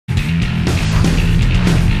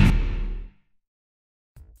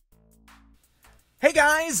Hey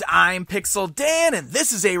guys, I'm Pixel Dan, and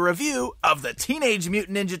this is a review of the Teenage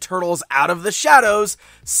Mutant Ninja Turtles Out of the Shadows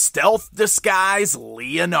Stealth Disguise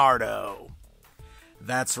Leonardo.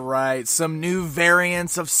 That's right, some new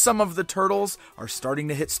variants of some of the turtles are starting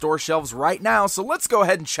to hit store shelves right now, so let's go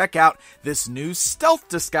ahead and check out this new Stealth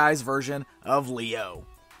Disguise version of Leo.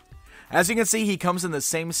 As you can see, he comes in the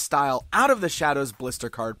same style Out of the Shadows blister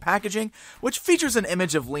card packaging, which features an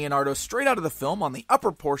image of Leonardo straight out of the film on the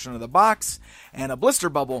upper portion of the box, and a blister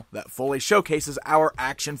bubble that fully showcases our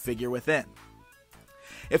action figure within.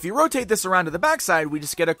 If you rotate this around to the backside, we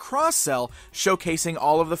just get a cross-cell showcasing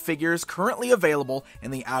all of the figures currently available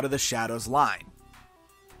in the Out of the Shadows line.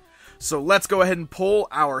 So let's go ahead and pull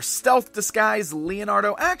our Stealth Disguise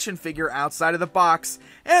Leonardo action figure outside of the box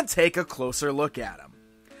and take a closer look at him.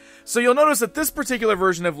 So you'll notice that this particular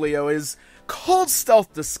version of Leo is called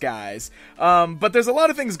Stealth Disguise, but there's a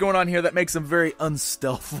lot of things going on here that makes him very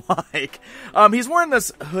unstealth-like. He's wearing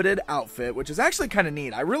this hooded outfit, which is actually kind of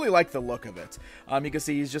neat. I really like the look of it. You can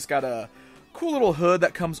see he's just got a cool little hood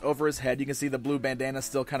that comes over his head. You can see the blue bandana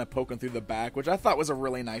still kind of poking through the back, which I thought was a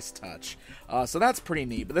really nice touch. So that's pretty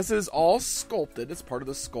neat. But this is all sculpted. It's part of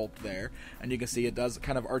the sculpt there. And you can see it does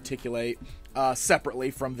kind of articulate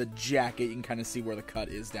separately from the jacket. You can kind of see where the cut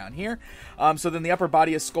is down here. So then the upper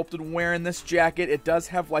body is sculpted wearing this jacket. It does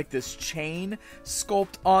have like this chain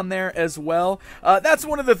sculpt on there as well. That's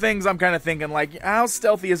one of the things I'm kind of thinking, like, how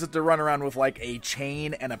stealthy is it to run around with like a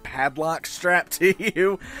chain and a padlock strapped to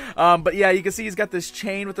you? But yeah, you can see he's got this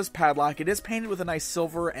chain with this padlock. It is painted with a nice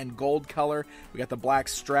silver and gold color. We got the black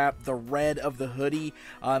strap, the red of the hoodie,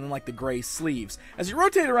 and like the gray sleeves. As you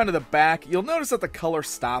rotate around to the back, you'll notice that the color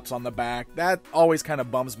stops on the back. That always kind of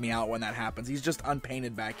bums me out when that happens. He's just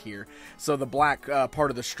unpainted back here, so the black part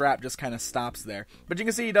of the strap just kind of stops there. But you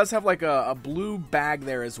can see he does have like a blue bag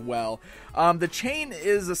there as well. The chain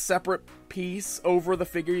is a separate piece over the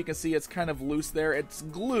figure. You can see it's kind of loose there. It's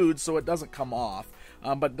glued so it doesn't come off,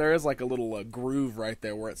 but there is like a little groove right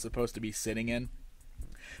there where it's supposed to be sitting in.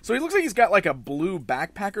 So he looks like he's got like a blue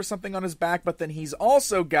backpack or something on his back, but then he's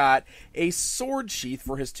also got a sword sheath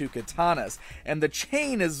for his two katanas. And the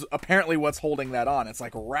chain is apparently what's holding that on. It's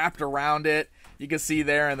like wrapped around it. You can see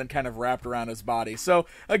there, and then kind of wrapped around his body. So,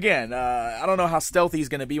 again, I don't know how stealthy he's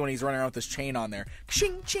going to be when he's running around with this chain on there.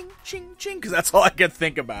 Ching, ching, ching, ching, because that's all I could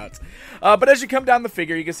think about. But as you come down the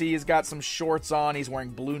figure, you can see he's got some shorts on. He's wearing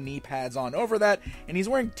blue knee pads on over that, and he's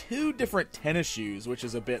wearing two different tennis shoes, which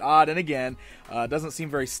is a bit odd. And again, doesn't seem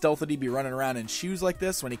very stealthy to be running around in shoes like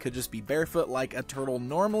this when he could just be barefoot like a turtle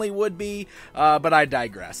normally would be. But I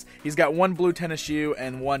digress. He's got one blue tennis shoe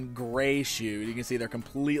and one gray shoe. You can see they're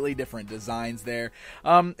completely different designs there.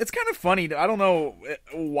 It's kind of funny. I don't know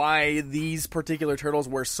why these particular turtles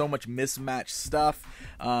wear so much mismatched stuff,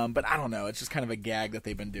 but I don't know. It's just kind of a gag that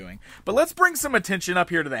they've been doing. But let's bring some attention up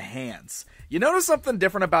here to the hands. You notice something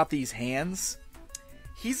different about these hands?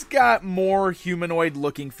 He's got more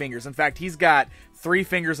humanoid-looking fingers. In fact, he's got 3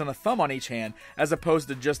 fingers and a thumb on each hand, as opposed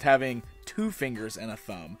to just having 2 fingers and a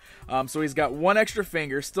thumb. So he's got 1 extra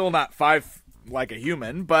finger, still not 5 like a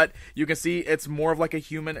human, but you can see it's more of like a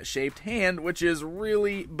human-shaped hand, which is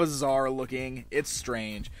really bizarre looking. It's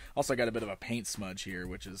strange. Also got a bit of a paint smudge here,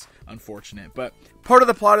 which is unfortunate. But part of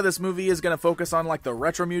the plot of this movie is going to focus on like the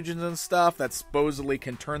retro mutants and stuff that supposedly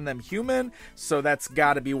can turn them human, so that's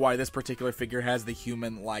got to be why this particular figure has the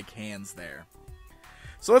human-like hands there.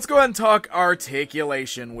 So let's go ahead and talk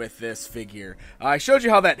articulation with this figure. I showed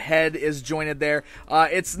you how that head is jointed there.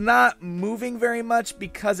 It's not moving very much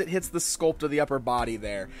because it hits the sculpt of the upper body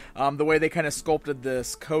there. The way they kind of sculpted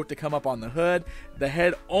this coat to come up on the hood, the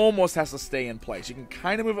head almost has to stay in place. You can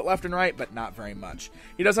kind of move it left and right, but not very much.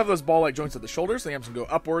 He does have those ball-like joints at the shoulders, so you have to go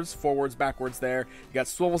upwards, forwards, backwards there. You got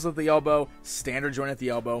swivels at the elbow, standard joint at the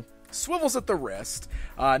elbow, swivels at the wrist,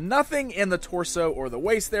 nothing in the torso or the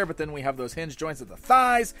waist there, but then we have those hinge joints at the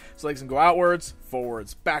thighs, so legs can go outwards,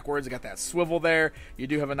 forwards, backwards. You got that swivel there. You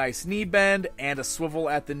do have a nice knee bend and a swivel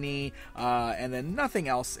at the knee, and then nothing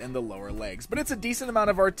else in the lower legs. But it's a decent amount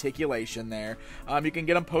of articulation there. You can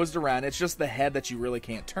get them posed around. It's just the head that you really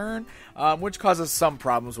can't turn, which causes some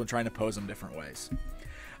problems when trying to pose them different ways.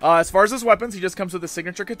 As far as his weapons, he just comes with the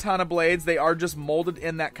signature katana blades. They are just molded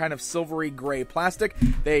in that kind of silvery gray plastic.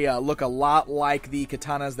 They look a lot like the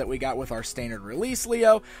katanas that we got with our standard release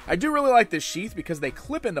Leo. I do really like this sheath because they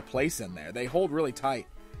clip into place in there. They hold really tight.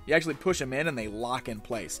 You actually push them in and they lock in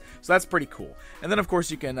place. So that's pretty cool. And then, of course,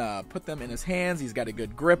 you can put them in his hands. He's got a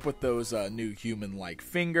good grip with those new human-like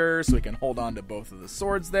fingers, so he can hold on to both of the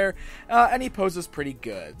swords there. And he poses pretty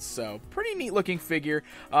good. So pretty neat-looking figure.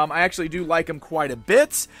 I actually do like him quite a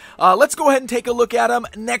bit. Let's go ahead and take a look at him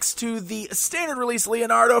next to the standard release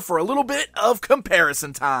Leonardo for a little bit of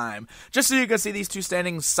comparison time. Just so you can see these two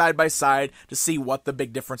standing side by side to see what the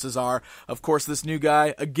big differences are. Of course, this new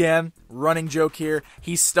guy, again, running joke here,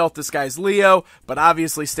 he's Stealth Disguise Leo, but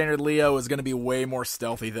obviously standard Leo is going to be way more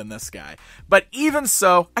stealthy than this guy. But even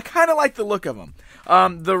so, I kind of like the look of him.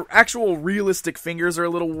 The actual realistic fingers are a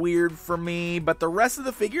little weird for me, but the rest of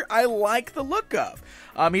the figure I like the look of.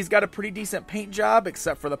 He's got a pretty decent paint job,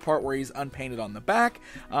 except for the part where he's unpainted on the back,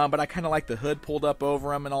 but I kind of like the hood pulled up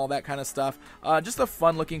over him and all that kind of stuff. Just a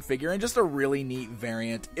fun looking figure and just a really neat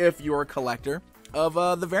variant if you're a collector of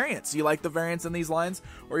the variants. You like the variants in these lines,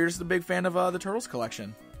 or you're just a big fan of the Turtles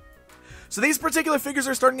collection. So these particular figures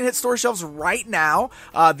are starting to hit store shelves right now.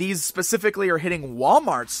 These specifically are hitting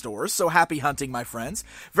Walmart stores, so happy hunting, my friends.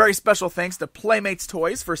 Very special thanks to Playmates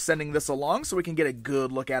Toys for sending this along so we can get a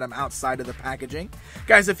good look at them outside of the packaging.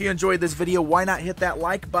 Guys, if you enjoyed this video, why not hit that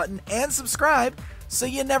like button and subscribe so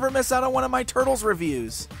you never miss out on one of my Turtles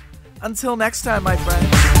reviews. Until next time, my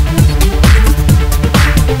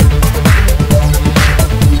friends.